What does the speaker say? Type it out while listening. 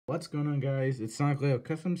What's going on, guys? It's Sonic Leo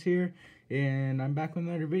Customs here, and I'm back with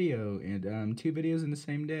another video, and two videos in the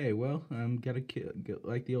same day. Well, gotta kill,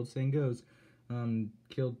 like the old saying goes,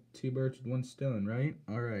 kill two birds with one stone, right?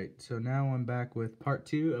 Alright, so now I'm back with part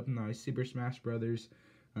 2 of my Super Smash Brothers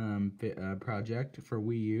project for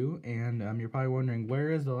Wii U, and you're probably wondering,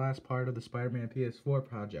 where is the last part of the Spider-Man PS4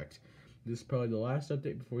 project? This is probably the last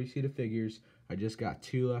update before you see the figures. I just got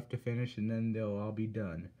 2 left to finish, and then they'll all be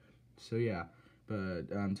done. So yeah.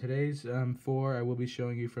 But today's 4 I will be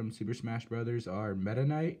showing you from Super Smash Brothers are Meta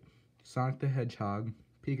Knight, Sonic the Hedgehog,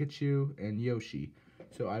 Pikachu, and Yoshi.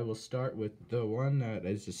 So I will start with the one that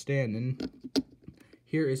is just standing.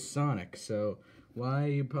 Here is Sonic. So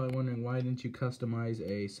you're probably wondering, why didn't you customize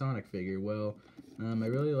a Sonic figure? Well, I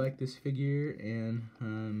really like this figure,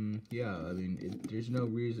 and yeah, I mean, there's no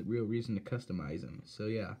real reason to customize him. So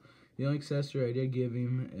yeah. The only accessory I did give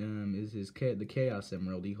him is the Chaos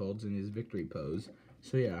Emerald he holds in his victory pose.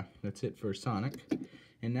 So yeah, that's it for Sonic.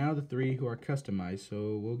 And now the 3 who are customized.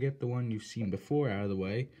 So we'll get the one you've seen before out of the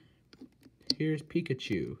way. Here's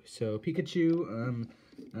Pikachu. So Pikachu,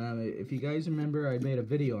 if you guys remember, I made a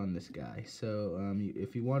video on this guy. So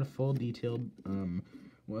if you want a full detailed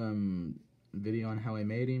video on how I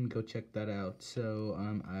made him, go check that out. So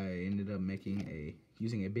I ended up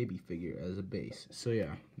using a baby figure as a base. So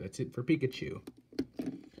yeah, that's it for Pikachu.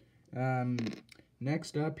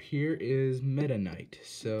 Next up here is Meta Knight.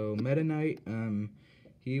 So Meta Knight,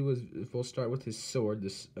 we'll start with his sword.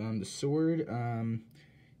 The sword,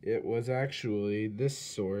 it was actually this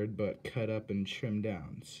sword, but cut up and trimmed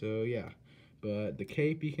down. So yeah. But the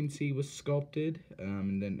cape, you can see, was sculpted,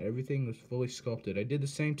 and then everything was fully sculpted. I did the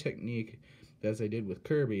same technique as I did with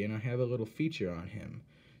Kirby, and I have a little feature on him.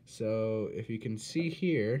 So if you can see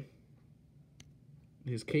here,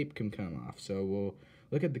 his cape can come off. So we'll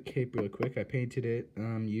look at the cape real quick. I painted it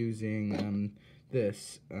using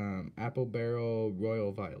this Apple Barrel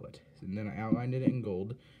Royal Violet, and then I outlined it in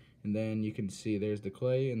gold. And then you can see there's the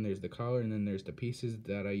clay, and there's the collar, and then there's the pieces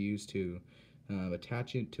that I used to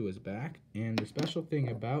attach it to his back. And the special thing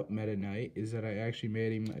about Meta Knight is that I actually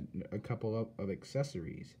made him a couple of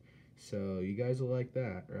accessories. So you guys will like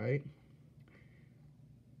that, right?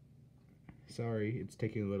 Sorry, it's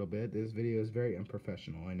taking a little bit. This video is very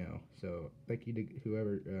unprofessional, I know. So thank you to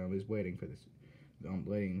whoever is waiting for this. I'm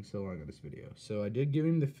waiting so long on this video. So I did give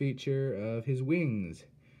him the feature of his wings.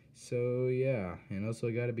 So yeah, and also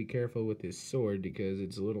I gotta be careful with his sword because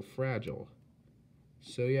it's a little fragile.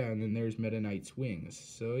 So yeah, and then there's Meta Knight's wings.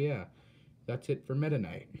 So yeah, that's it for Meta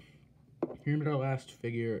Knight. Here's our last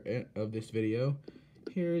figure of this video.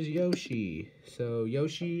 Here's Yoshi. So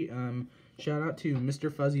Yoshi, shout out to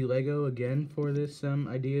Mr. Fuzzy Lego again for this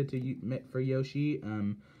idea for Yoshi.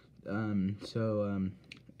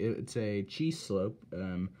 It's a cheese slope.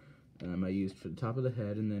 I used for the top of the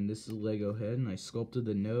head, and then this is a Lego head, and I sculpted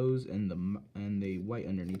the nose and the white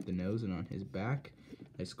underneath the nose, and on his back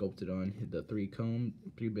I sculpted on the three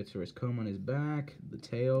bits for his comb on his back. The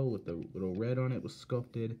tail with the little red on it was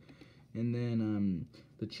sculpted. And then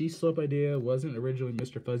the cheese slope idea wasn't originally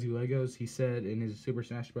Mr. Fuzzy Lego's. He said in his Super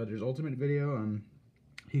Smash Brothers Ultimate video,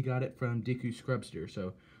 he got it from Deku Scrubster.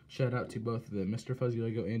 So shout out to both the Mr. Fuzzy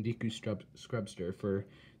Lego and Deku Scrubster for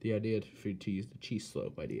the idea to use the cheese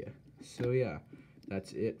slope idea. So yeah,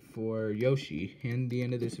 that's it for Yoshi and the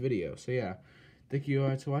end of this video. So yeah, thank you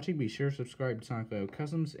guys for watching. Be sure to subscribe to Sonic Leo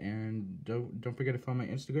Customs, and don't forget to follow my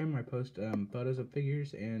Instagram where I post photos of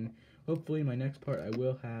figures, and hopefully my next part I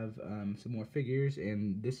will have some more figures,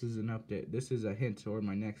 and this is an update. This is a hint toward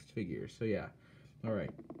my next figure. So yeah,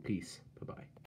 alright, peace, bye-bye.